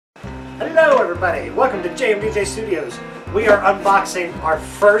Hello everybody, welcome to Jmdjstudios. We are unboxing our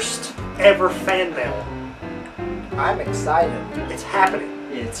first ever fan mail. I'm excited. It's happening.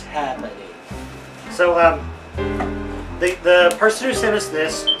 It's happening. So the person who sent us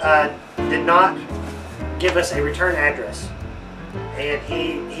this did not give us a return address. And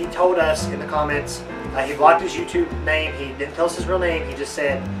he told us in the comments, he blocked his YouTube name, he didn't tell us his real name, he just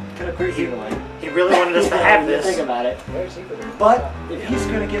said he really wanted us to have this. Think about it. But if he's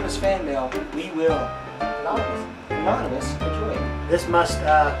going to give us fan mail, we will anonymous enjoy it. This must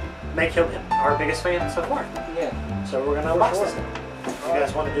make him our biggest fan so far. Yeah. So we're going to unbox this thing. You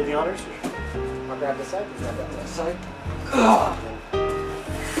guys want to do the honors? I'll grab this side. Grab that side.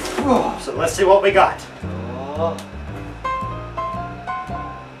 So let's see what we got.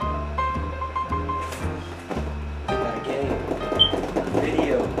 Got a game.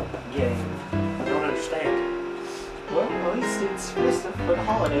 Video game. I don't understand. Well, at least it's for the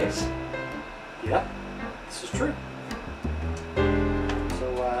holidays. Yeah, this is true. So,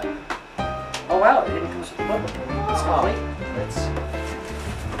 oh wow, it even comes with the bubble. It's complete.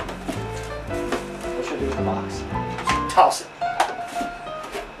 What should I do with the box? Toss it.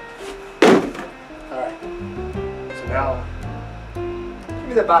 Alright. So now... Give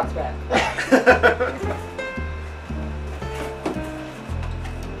me the box back.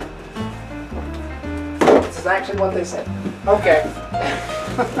 This is actually what they said. Okay.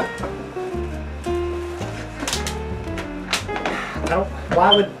 Why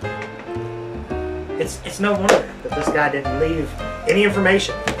would... It's no wonder that this guy didn't leave any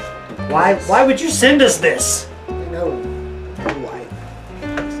information. Why would you send us this? You know why.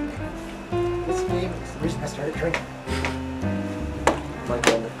 This game is the reason I started drinking. Might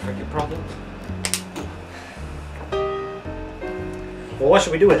be on the cricket problem. Well, what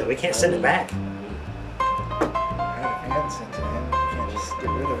should we do with it? We can't send it back. I had a fan sent it in. We can't just get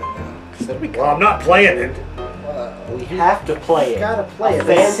rid of it now. Well, I'm not playing it. We have to play it. Gotta play it. A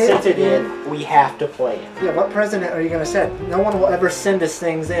fan sent it in. We have to play it. Yeah, what president are you gonna send? No one will ever send us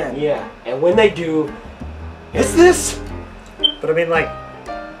things in. Yeah, and when they do, it's this. But I mean, like,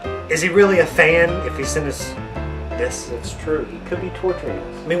 is he really a fan if he sent us this? It's true. He could be torturing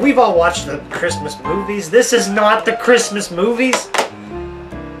us. I mean, we've all watched the Christmas movies. This is not the Christmas movies.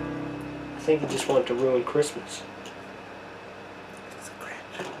 I think he just wanted to ruin Christmas. It's the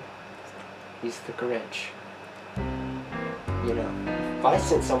Grinch. He's the Grinch. You know, if I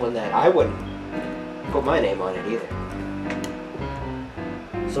sent someone that, I wouldn't put my name on it either.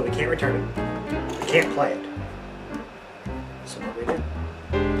 So we can't return it. We can't play it. So what do we do?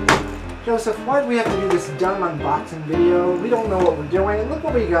 Joseph, why do we have to do this dumb unboxing video? We don't know what we're doing. And look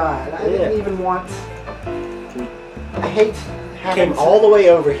what we got. I didn't even want... I hate having... Came all the way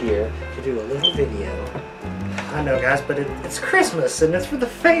over here to do a little video. I know, guys, but it's Christmas and it's for the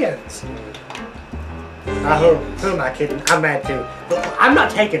fans. Who am I kidding? I'm mad too. But I'm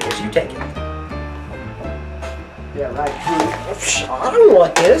not taking this. You take it. Yeah, right. I don't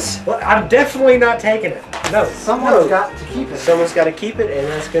want this. Well, I'm definitely not taking it. No. Someone's got to keep it. Someone's got to keep it, and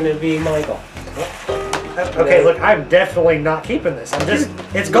that's going to be Michael. Okay, look, I'm definitely not keeping this. I'm just,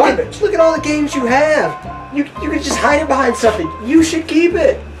 it's garbage. Look at all the games you have. You could just hide it behind something. You should keep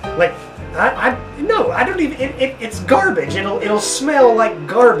it. Like, no, I don't even, it's garbage. It'll smell like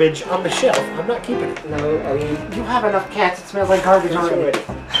garbage on the shelf. I'm not keeping it. No, I mean... You have enough cats, it smells like garbage already.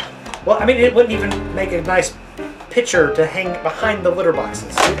 Well, I mean, it wouldn't even make a nice picture to hang behind the litter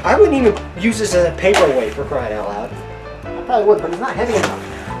boxes. I wouldn't even use this as a paperweight, for crying out loud. I probably would, but it's not heavy enough.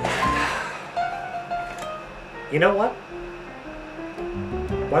 You know what?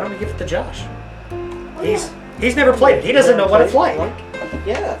 Why don't we give it to Josh? He's never played it. He doesn't know what it's like.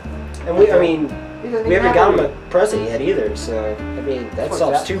 Yeah. And we haven't got him a present yet either, so, I mean, that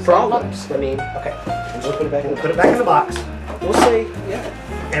solves two problems. I mean, okay. We'll put it back in Put it back in the box. We'll see, yeah.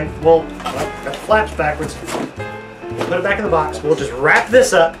 And we'll, got the flaps backwards. We'll put it back in the box. We'll just wrap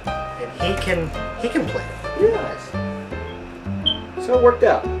this up, and he can play it. Yes. So it worked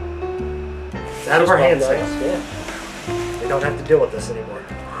out. It's out of our hands now. Yeah. We don't have to deal with this anymore.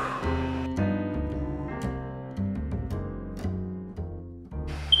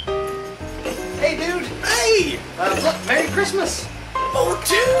 Hey, dude! Hey! Look, Merry Christmas! Oh,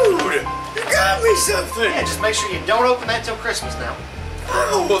 dude! You got me something! Yeah, just make sure you don't open that till Christmas now.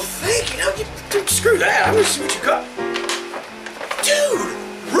 Oh, well, thank you. No, don't screw that. I want to see what you got. Dude!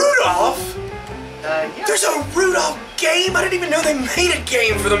 Rudolph? Yeah. There's a Rudolph game? I didn't even know they made a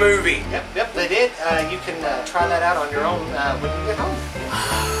game for the movie. Yep, they did. You can try that out on your own when you get home.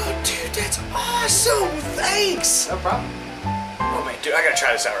 Oh, dude, that's awesome! Thanks! No problem. Oh man, dude, I gotta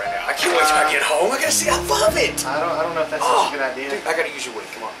try this out right now. I can't wait till I get home. I gotta see. I love it. I don't know if that's such a good idea. Dude, I gotta use your wig.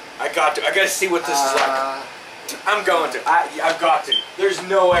 Come on. I gotta see what this is like. Dude, I'm going to. I've got to. There's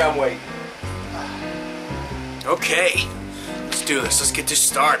no way I'm waiting. Okay, let's do this. Let's get this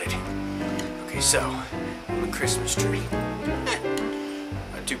started. Okay, so on the Christmas tree.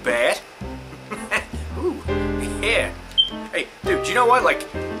 Not too bad. Ooh, yeah. Hey, dude, you know what? Like,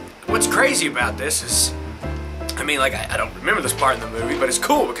 what's crazy about this is, I mean, like, I don't remember this part in the movie, but it's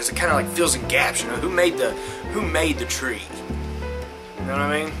cool because it kind of like fills in gaps. You know, who made the tree? You know what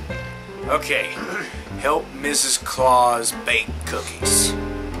I mean? Okay, help Mrs. Claus bake cookies.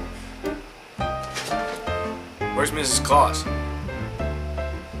 Where's Mrs. Claus? I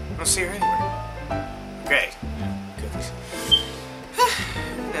don't see her anywhere. Okay, cookies.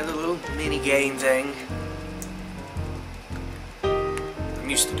 Another little mini game thing. I'm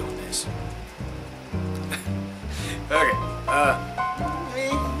used to doing this. Okay,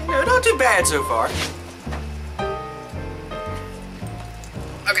 no, not too bad so far.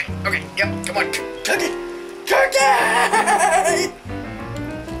 Okay, yep, come on, cookie!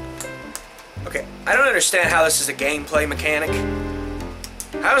 Okay, I don't understand how this is a gameplay mechanic.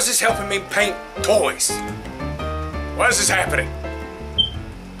 How is this helping me paint toys? Why is this happening?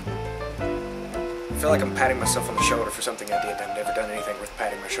 I feel like I'm patting myself on the shoulder for something I did. I've never done anything worth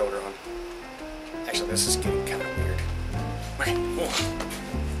patting my shoulder on. Actually, this is getting kind of weird. Okay,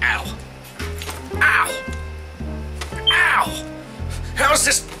 ow. Ow! Ow! How is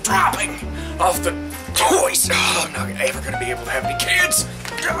this dropping off the toys? Oh, I'm not ever going to be able to have any kids.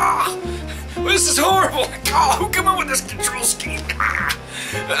 Oh, this is horrible. Oh, who came up with this control scheme? I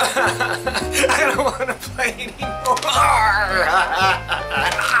don't want to play anymore.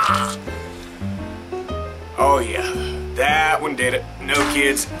 Oh yeah, that one did it. No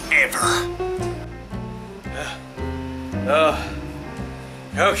kids ever.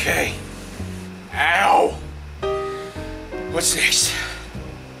 Okay. Ow. What's next?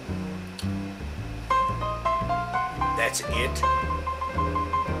 That's it?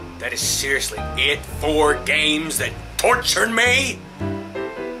 That is seriously it? 4 games that tortured me?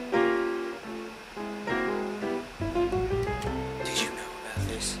 Did you know about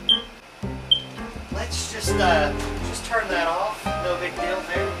this? Let's just turn that off. No big deal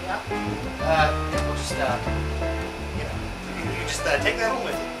there. Yeah. We'll just you know, you just take that home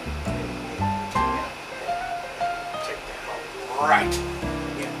with you. Take that home. Right.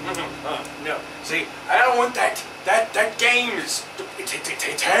 Yeah. No. See, I don't want that. That game is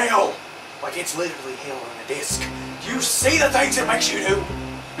hell. Like it's literally hell on a disc. Do you see the things it makes you do?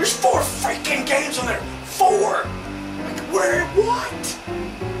 There's 4 freaking games on there. 4. Like where? What?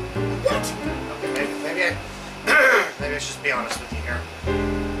 What? Okay, maybe I should just be honest with you here.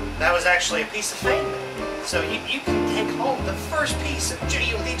 That was actually a piece of fan mail. So you can take home the first piece of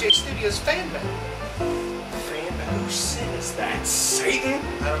Jmdjstudios fan mail. Fan mail? Who says that? Satan?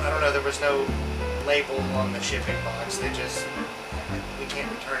 I don't know. There was no label on the shipping box. We can't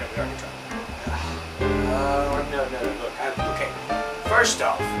return it. We already tried. No. Look, okay. First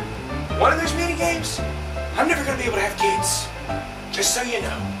off, one of those mini games, I'm never gonna be able to have kids. Just so you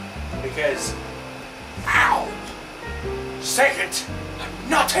know, because, ow. Second, I'm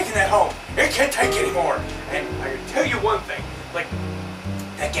not taking that home. It can't take anymore. And I can tell you one thing, like,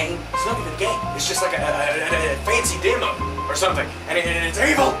 that game, it's not even a game. It's just like a fancy demo or something. And it's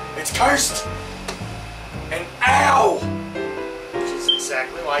evil. It's cursed. And ow! Which is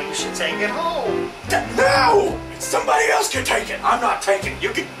exactly why you should take it home. No! Somebody else can take it. I'm not taking it. You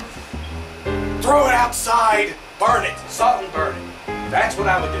can throw it outside, burn it, salt and burn it. That's what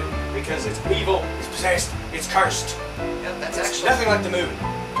I would do. Because it's evil, it's possessed, it's cursed. Yeah, that's it's actually nothing like the movie.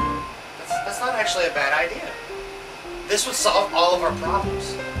 That's not actually a bad idea. This would solve all of our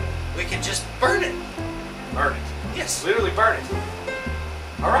problems. We could just burn it. Burn it. Yes. Literally burn it.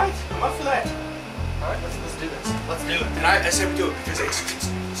 Alright, I'm up for that. Alright, let's do this. Let's do it. And I said we do it because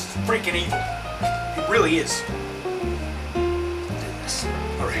it's freaking evil. It really is. Let's do this.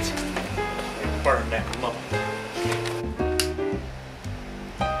 Alright. Burn that mother.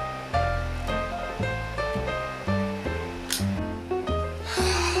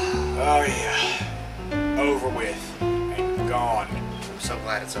 Oh yeah. Over with. And gone. I'm so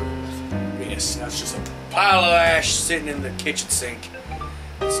glad it's over with. Yes, that's just a pile of ash sitting in the kitchen sink.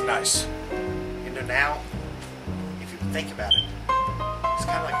 It's nice. You know, now, if you think about it, it's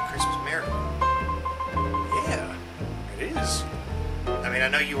kind of like a Christmas miracle. Yeah, it is. I mean, I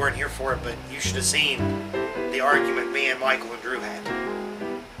know you weren't here for it, but you should have seen the argument me and Michael and Drew had.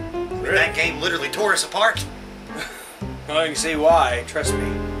 Really? That game literally tore us apart. Well, you can see why. Trust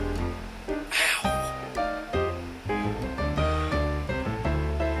me. Ow.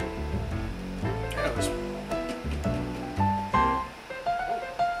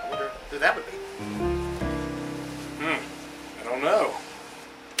 that would be. I don't know.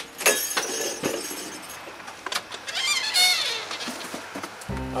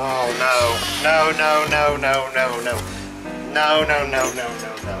 Oh no. No, no, no, no, no, no. No, no, no, no,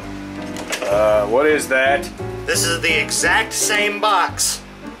 no, no. What is that? This is the exact same box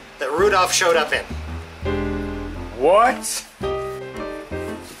that Rudolph showed up in. What?